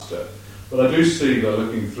youngster. But I do see, by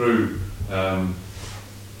looking through the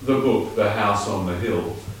book, The House on the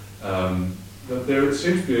Hill, that there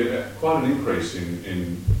seems to be quite an increase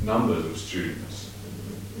in numbers of students.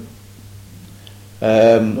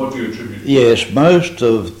 What do you attribute to Yes, that? most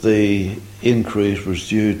of the increase was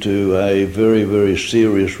due to a very, very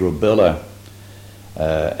serious rubella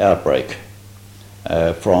outbreak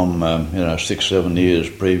from 6-7 years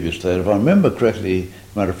previous to that. If I remember correctly,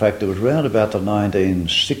 matter of fact, it was around about the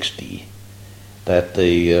 1960 that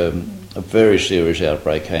a very serious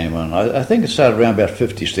outbreak came on. I think it started around about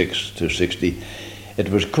 56 to 60. It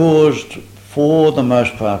was caused for the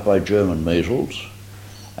most part by German measles,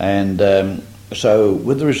 and so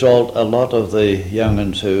with the result, a lot of the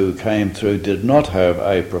young'uns who came through did not have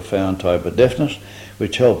a profound type of deafness,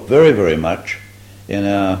 which helped very, very much in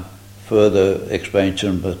our further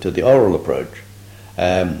expansion to the oral approach.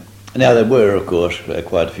 Now there were, of course,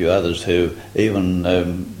 quite a few others who, even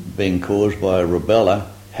being caused by rubella,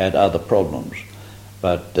 had other problems.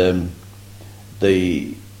 But there's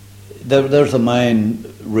the main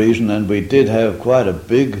reason, and we did have quite a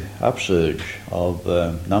big upsurge of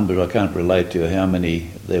numbers. I can't relate to you how many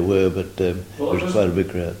there were, but it was quite a big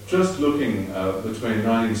crowd. Just looking between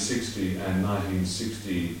 1960 and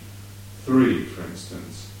 1963, for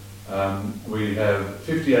instance, we have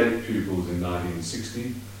 58 pupils in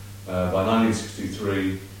 1960. By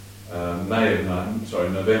 1963,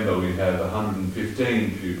 November, we have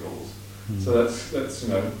 115 pupils. So that's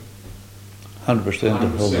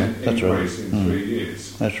 100% increase in 3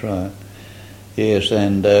 years. That's right. Yes,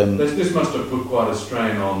 and this must have put quite a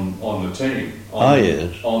strain on the team.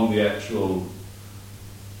 On the actual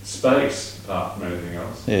space, apart from anything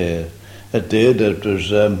else. Yeah, it did. It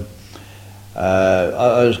was.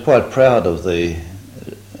 I was quite proud of the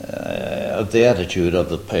attitude of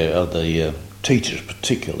the teachers,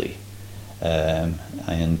 particularly,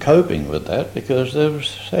 in coping with that, because there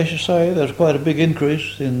was, as you say, there was quite a big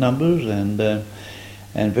increase in numbers and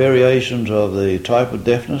variations of the type of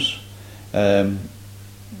deafness. A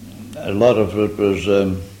lot of it was,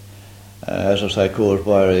 as I say, caused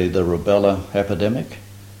by the rubella epidemic.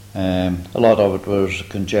 A lot of it was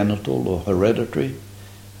congenital or hereditary.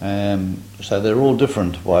 So they're all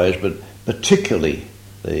different ways, but particularly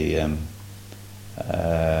the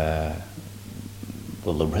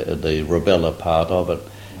rubella part of it.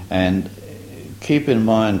 And keep in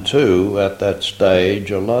mind too, at that stage,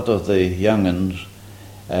 a lot of the young'uns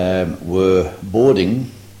were boarding,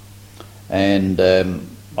 and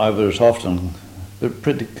I was often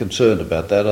pretty concerned about that.